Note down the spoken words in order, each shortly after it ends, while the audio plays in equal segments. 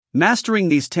Mastering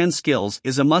these 10 skills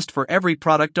is a must for every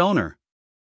product owner.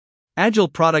 Agile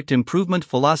Product Improvement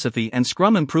Philosophy and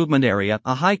Scrum Improvement Area.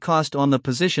 A high cost on the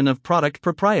position of product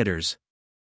proprietors.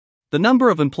 The number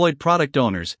of employed product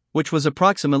owners, which was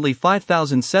approximately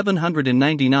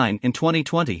 5,799 in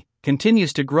 2020,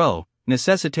 continues to grow,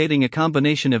 necessitating a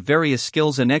combination of various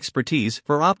skills and expertise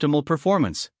for optimal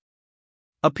performance.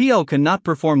 A PO cannot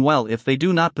perform well if they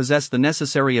do not possess the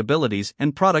necessary abilities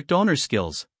and product owner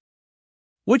skills.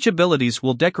 Which abilities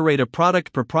will decorate a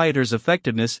product proprietor's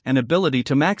effectiveness and ability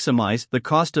to maximize the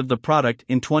cost of the product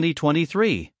in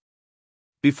 2023?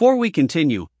 Before we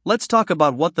continue, let's talk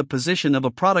about what the position of a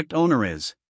product owner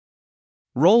is.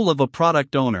 Role of a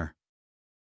product owner.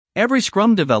 Every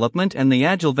Scrum development and the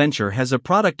Agile venture has a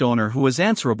product owner who is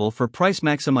answerable for price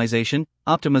maximization,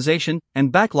 optimization,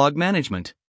 and backlog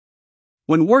management.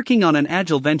 When working on an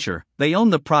Agile venture, they own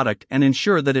the product and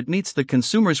ensure that it meets the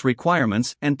consumer's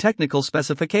requirements and technical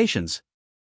specifications.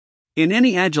 In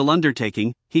any Agile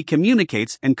undertaking, he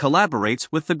communicates and collaborates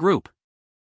with the group.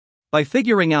 By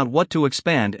figuring out what to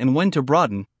expand and when to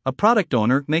broaden, a product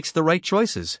owner makes the right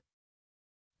choices.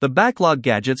 The backlog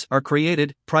gadgets are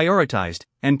created, prioritized,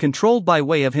 and controlled by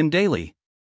way of him daily.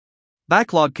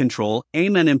 Backlog control,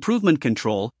 aim and improvement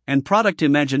control, and product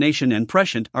imagination and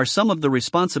prescient are some of the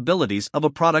responsibilities of a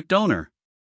product owner.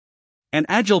 An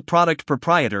Agile product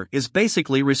proprietor is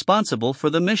basically responsible for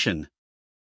the mission.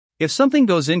 If something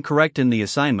goes incorrect in the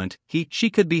assignment, she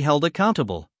could be held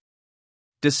accountable.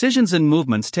 Decisions and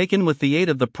movements taken with the aid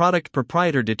of the product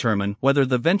proprietor determine whether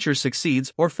the venture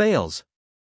succeeds or fails.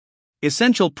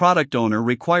 Essential product owner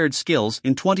required skills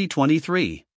in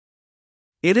 2023.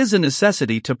 It is a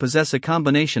necessity to possess a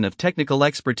combination of technical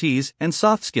expertise and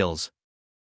soft skills.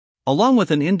 Along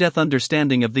with an in-depth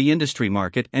understanding of the industry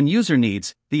market and user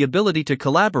needs, the ability to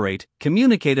collaborate,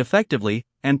 communicate effectively,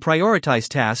 and prioritize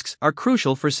tasks are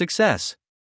crucial for success.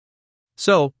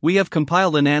 So, we have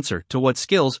compiled an answer to what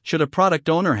skills should a product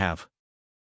owner have.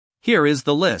 Here is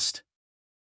the list.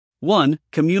 1.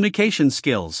 Communication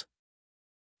skills.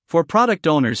 For product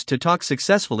owners to talk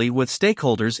successfully with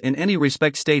stakeholders in any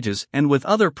respect stages and with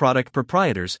other product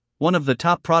proprietors, one of the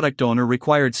top product owner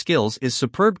required skills is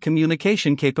superb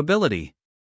communication capability.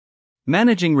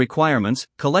 Managing requirements,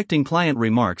 collecting client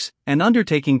remarks, and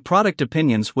undertaking product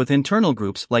opinions with internal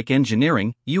groups like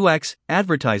engineering, UX,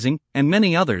 advertising, and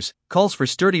many others, calls for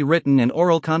sturdy written and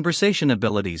oral conversation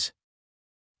abilities.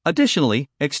 Additionally,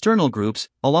 external groups,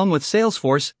 along with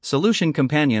Salesforce, Solution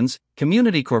Companions,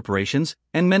 community corporations,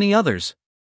 and many others.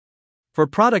 For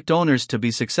product owners to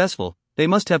be successful, they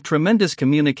must have tremendous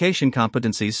communication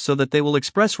competencies so that they will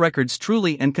express records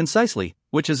truly and concisely,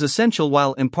 which is essential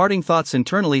while imparting thoughts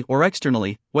internally or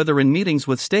externally, whether in meetings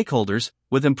with stakeholders,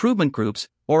 with improvement groups,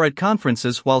 or at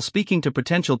conferences while speaking to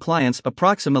potential clients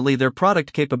approximately their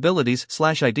product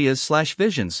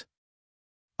capabilities/ideas/visions.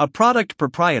 A product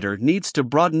proprietor needs to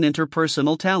broaden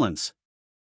interpersonal talents.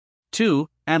 2.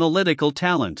 Analytical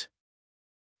talent.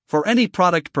 For any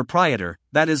product proprietor,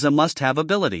 that is a must-have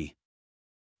ability.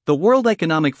 The World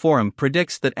Economic Forum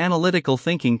predicts that analytical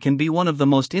thinking can be one of the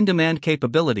most in-demand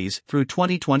capabilities through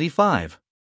 2025.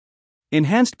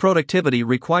 Enhanced productivity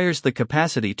requires the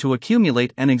capacity to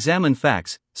accumulate and examine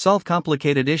facts, solve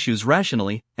complicated issues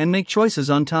rationally, and make choices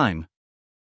on time.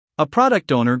 A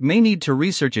product owner may need to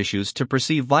research issues to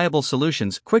perceive viable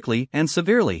solutions quickly and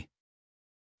severely.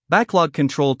 Backlog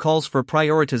control calls for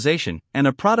prioritization, and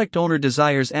a product owner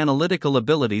desires analytical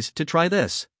abilities to try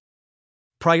this.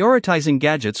 Prioritizing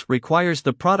gadgets requires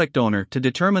the product owner to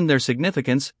determine their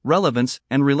significance, relevance,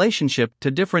 and relationship to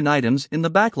different items in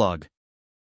the backlog.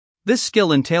 This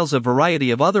skill entails a variety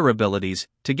of other abilities,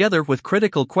 together with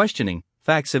critical questioning,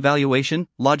 facts evaluation,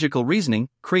 logical reasoning,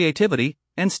 creativity,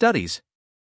 and studies.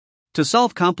 To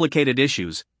solve complicated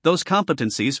issues, those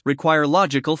competencies require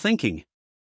logical thinking.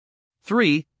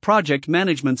 3. Project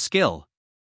management skill.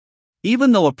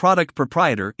 Even though a product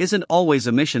proprietor isn't always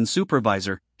a mission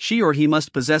supervisor, she or he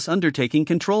must possess undertaking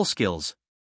control skills.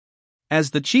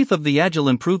 As the chief of the Agile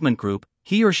Improvement Group,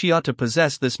 he or she ought to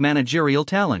possess this managerial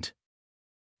talent.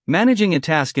 Managing a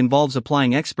task involves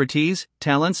applying expertise,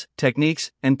 talents,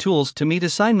 techniques, and tools to meet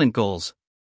assignment goals.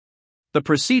 The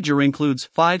procedure includes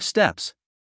 5 steps.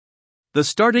 The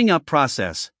starting up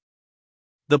process.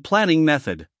 The planning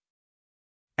method.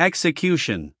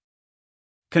 Execution.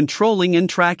 Controlling and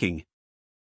tracking.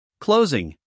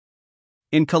 Closing.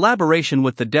 In collaboration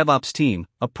with the DevOps team,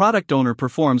 a product owner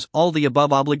performs all the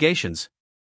above obligations.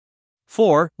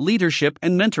 4. Leadership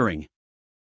and mentoring.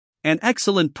 An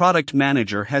excellent product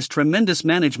manager has tremendous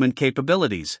management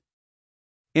capabilities.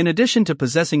 In addition to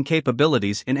possessing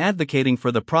capabilities in advocating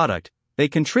for the product, they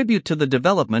contribute to the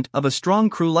development of a strong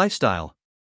crew lifestyle.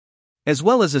 As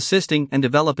well as assisting and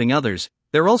developing others,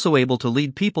 they're also able to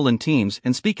lead people and teams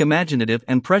and speak imaginative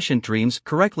and prescient dreams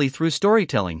correctly through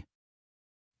storytelling.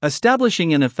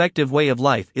 Establishing an effective way of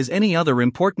life is any other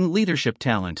important leadership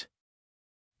talent.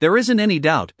 There isn't any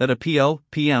doubt that a PO,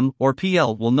 PM, or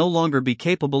PL will no longer be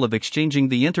capable of exchanging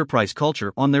the enterprise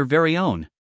culture on their very own.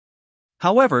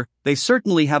 However, they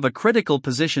certainly have a critical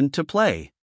position to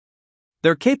play.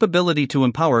 Their capability to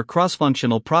empower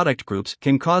cross-functional product groups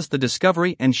can cause the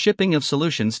discovery and shipping of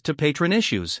solutions to patron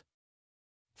issues.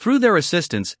 Through their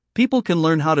assistance, people can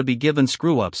learn how to be given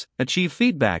screw-ups, achieve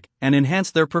feedback, and enhance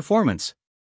their performance.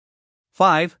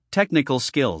 5. Technical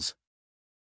skills.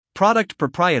 Product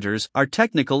proprietors are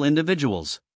technical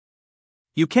individuals.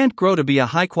 You can't grow to be a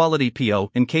high-quality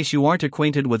PO in case you aren't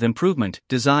acquainted with improvement,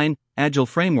 design, agile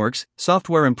frameworks,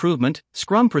 software improvement,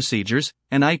 Scrum procedures,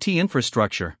 and IT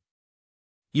infrastructure.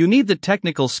 You need the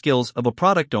technical skills of a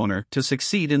product owner to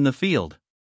succeed in the field.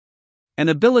 An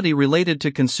ability related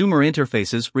to consumer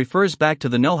interfaces refers back to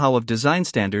the know-how of design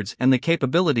standards and the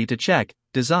capability to check,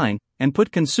 design, and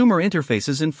put consumer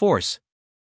interfaces in force.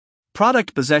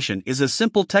 Product possession is a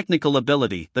simple technical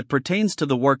ability that pertains to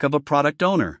the work of a product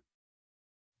owner.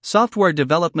 Software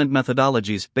development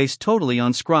methodologies based totally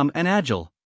on Scrum and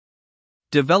Agile.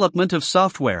 Development of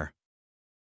software.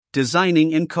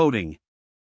 Designing and coding.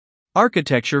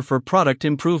 Architecture for product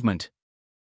improvement.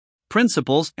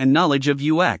 Principles and knowledge of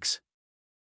UX.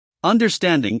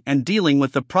 Understanding and dealing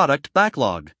with the product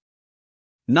backlog.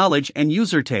 Knowledge and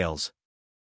user tales.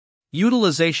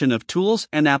 Utilization of tools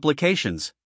and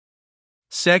applications.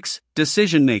 6.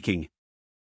 Decision making.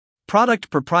 Product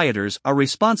proprietors are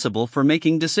responsible for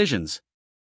making decisions.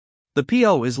 The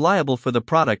PO is liable for the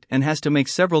product and has to make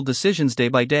several decisions day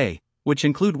by day, which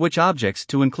include which objects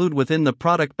to include within the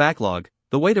product backlog,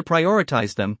 the way to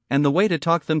prioritize them, and the way to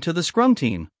talk them to the Scrum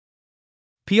team.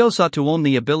 POs ought to own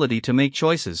the ability to make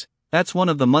choices. That's one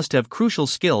of the must-have crucial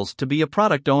skills to be a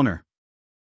product owner.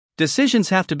 Decisions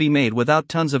have to be made without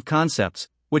tons of concepts,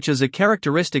 which is a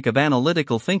characteristic of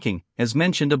analytical thinking, as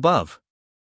mentioned above.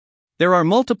 There are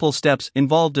multiple steps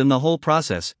involved in the whole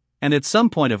process, and at some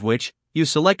point of which, you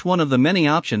select one of the many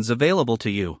options available to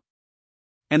you.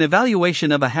 An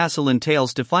evaluation of a hassle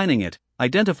entails defining it,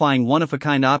 identifying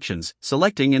one-of-a-kind options,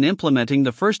 selecting and implementing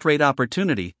the first-rate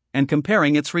opportunity, and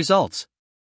comparing its results.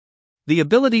 The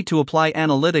ability to apply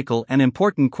analytical and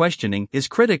important questioning is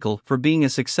critical for being a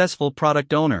successful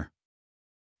product owner.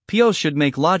 POs should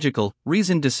make logical,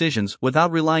 reasoned decisions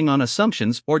without relying on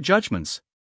assumptions or judgments.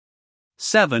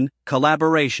 7.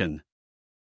 Collaboration.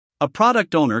 A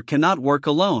product owner cannot work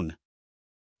alone.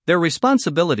 Their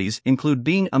responsibilities include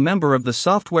being a member of the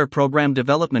software program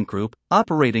development group,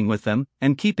 operating with them,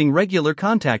 and keeping regular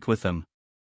contact with them.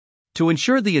 To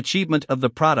ensure the achievement of the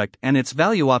product and its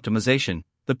value optimization,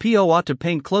 the PO ought to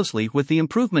paint closely with the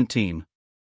improvement team.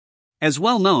 As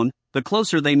well known, the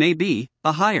closer they may be,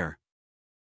 the higher.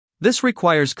 This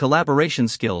requires collaboration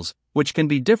skills, which can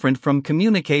be different from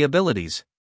communique abilities.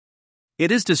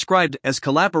 It is described as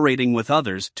collaborating with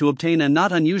others to obtain a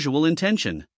not unusual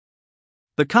intention.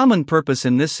 The common purpose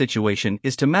in this situation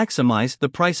is to maximize the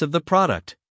price of the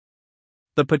product.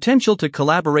 The potential to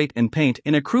collaborate and paint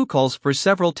in a crew calls for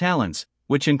several talents,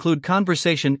 which include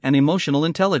conversation and emotional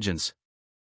intelligence.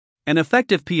 An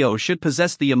effective PO should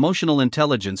possess the emotional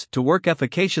intelligence to work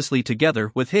efficaciously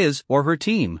together with his or her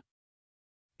team.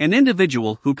 An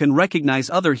individual who can recognize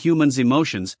other humans'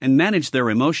 emotions and manage their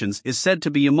emotions is said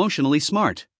to be emotionally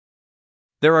smart.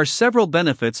 There are several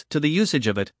benefits to the usage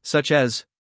of it, such as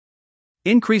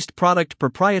increased product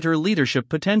proprietor leadership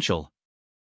potential,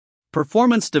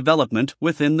 performance development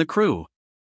within the crew.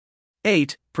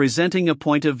 8. Presenting a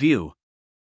point of view.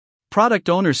 Product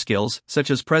owner skills, such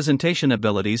as presentation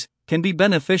abilities, can be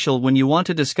beneficial when you want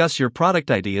to discuss your product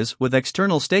ideas with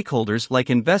external stakeholders like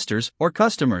investors or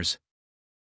customers.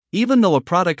 Even though a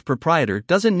product proprietor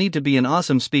doesn't need to be an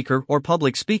awesome speaker or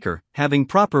public speaker, having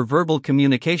proper verbal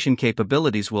communication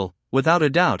capabilities will, without a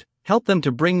doubt, help them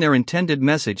to bring their intended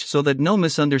message so that no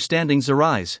misunderstandings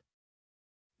arise.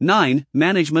 9.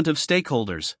 Management of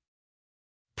stakeholders.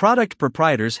 Product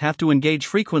proprietors have to engage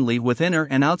frequently with inner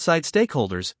and outside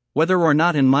stakeholders, whether or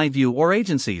not in my view or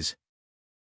agencies.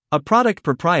 A product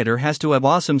proprietor has to have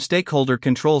awesome stakeholder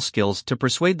control skills to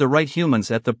persuade the right humans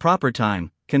at the proper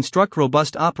time, construct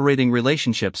robust operating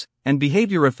relationships, and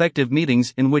behavior-effective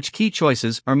meetings in which key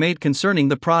choices are made concerning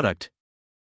the product.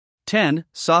 10.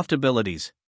 Soft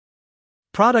abilities.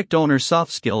 Product owner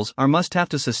soft skills are must-have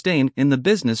to sustain in the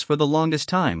business for the longest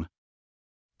time.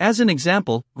 As an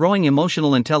example, growing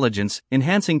emotional intelligence,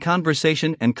 enhancing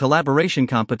conversation and collaboration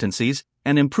competencies,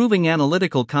 and improving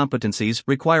analytical competencies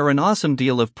require an awesome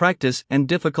deal of practice and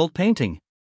difficult painting.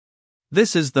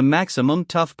 This is the maximum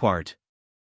tough part.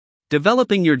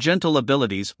 Developing your gentle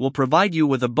abilities will provide you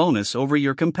with a bonus over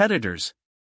your competitors.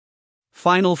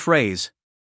 Final phrase.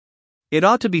 It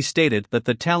ought to be stated that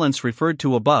the talents referred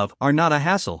to above are not a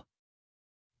hassle.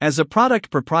 As a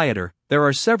product proprietor, there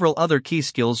are several other key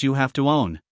skills you have to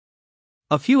own.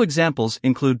 A few examples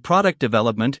include product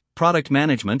development, product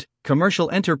management,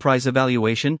 commercial enterprise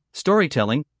evaluation,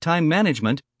 storytelling, time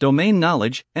management, domain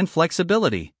knowledge, and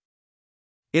flexibility.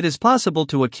 It is possible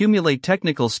to accumulate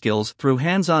technical skills through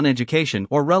hands-on education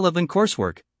or relevant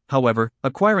coursework. However,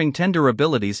 acquiring tender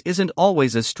abilities isn't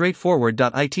always as straightforward.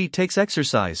 It takes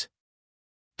exercise.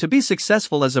 To be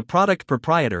successful as a product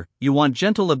proprietor, you want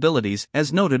gentle abilities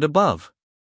as noted above.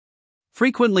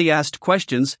 Frequently asked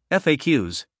questions,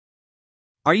 FAQs.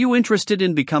 Are you interested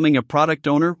in becoming a product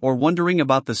owner or wondering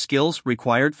about the skills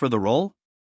required for the role?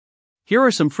 Here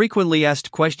are some frequently asked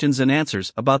questions and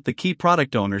answers about the key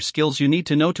product owner skills you need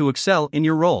to know to excel in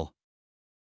your role.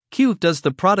 Q. Does the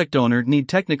product owner need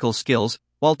technical skills?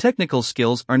 While technical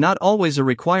skills are not always a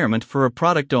requirement for a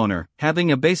product owner,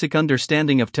 having a basic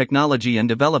understanding of technology and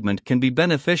development can be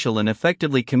beneficial in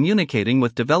effectively communicating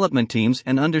with development teams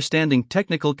and understanding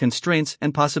technical constraints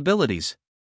and possibilities.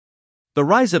 The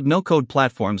rise of no-code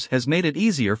platforms has made it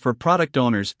easier for product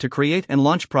owners to create and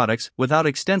launch products without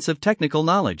extensive technical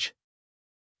knowledge.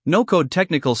 No-code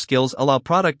technical skills allow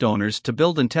product owners to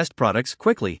build and test products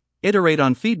quickly, iterate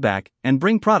on feedback, and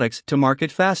bring products to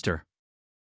market faster.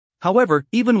 However,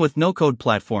 even with no-code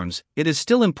platforms, it is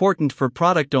still important for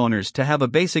product owners to have a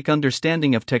basic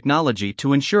understanding of technology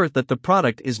to ensure that the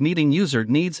product is meeting user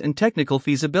needs and technical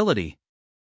feasibility.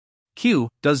 Q.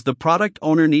 Does the product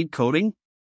owner need coding?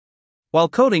 While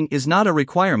coding is not a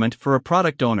requirement for a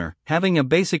product owner, having a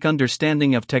basic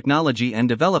understanding of technology and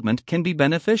development can be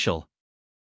beneficial.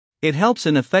 It helps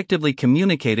in effectively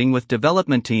communicating with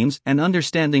development teams and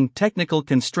understanding technical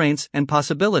constraints and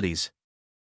possibilities.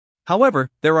 However,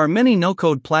 there are many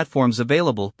no-code platforms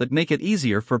available that make it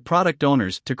easier for product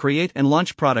owners to create and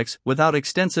launch products without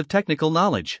extensive technical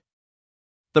knowledge.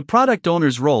 The product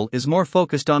owner's role is more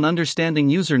focused on understanding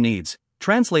user needs,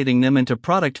 translating them into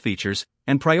product features,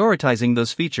 and prioritizing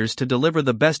those features to deliver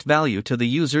the best value to the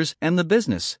users and the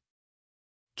business.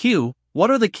 Q. What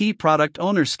are the key product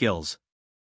owner skills?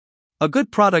 A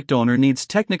good product owner needs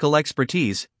technical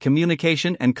expertise,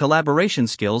 communication and collaboration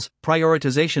skills,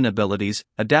 prioritization abilities,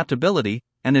 adaptability,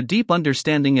 and a deep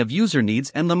understanding of user needs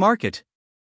and the market.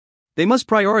 They must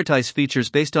prioritize features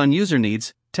based on user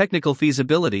needs, technical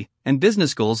feasibility, and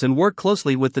business goals and work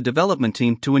closely with the development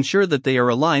team to ensure that they are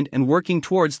aligned and working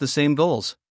towards the same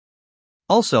goals.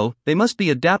 Also, they must be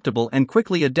adaptable and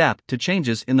quickly adapt to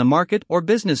changes in the market or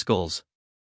business goals.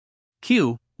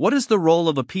 Q. What is the role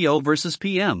of a PO versus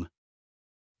PM?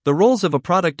 The roles of a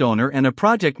product owner and a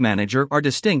project manager are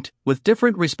distinct, with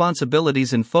different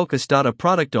responsibilities and focus. A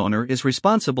product owner is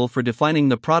responsible for defining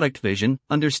the product vision,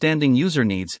 understanding user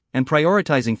needs, and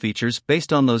prioritizing features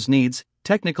based on those needs,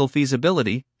 technical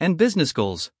feasibility, and business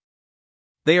goals.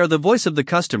 They are the voice of the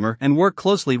customer and work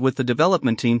closely with the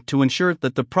development team to ensure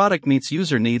that the product meets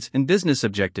user needs and business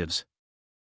objectives.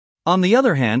 On the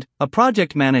other hand, a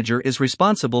project manager is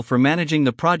responsible for managing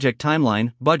the project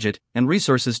timeline, budget, and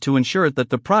resources to ensure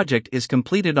that the project is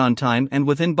completed on time and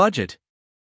within budget.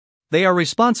 They are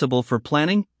responsible for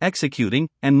planning, executing,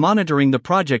 and monitoring the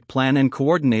project plan and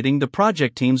coordinating the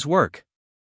project team's work.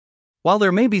 While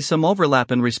there may be some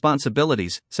overlap in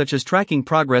responsibilities, such as tracking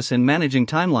progress and managing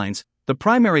timelines, the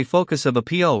primary focus of a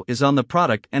PO is on the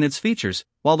product and its features,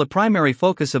 while the primary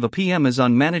focus of a PM is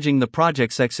on managing the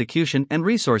project's execution and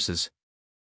resources.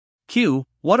 Q.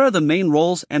 What are the main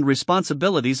roles and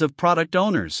responsibilities of product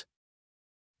owners?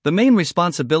 The main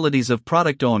responsibilities of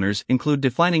product owners include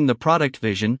defining the product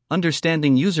vision,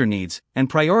 understanding user needs, and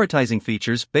prioritizing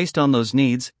features based on those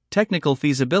needs, technical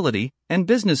feasibility, and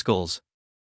business goals.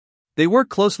 They work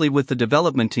closely with the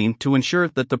development team to ensure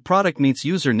that the product meets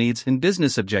user needs and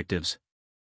business objectives.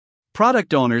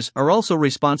 Product owners are also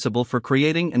responsible for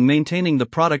creating and maintaining the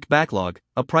product backlog,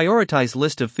 a prioritized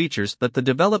list of features that the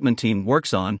development team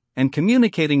works on, and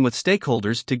communicating with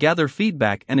stakeholders to gather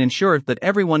feedback and ensure that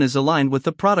everyone is aligned with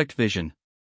the product vision.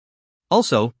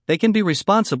 Also, they can be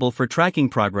responsible for tracking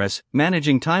progress,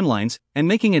 managing timelines, and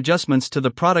making adjustments to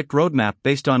the product roadmap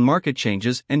based on market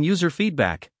changes and user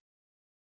feedback.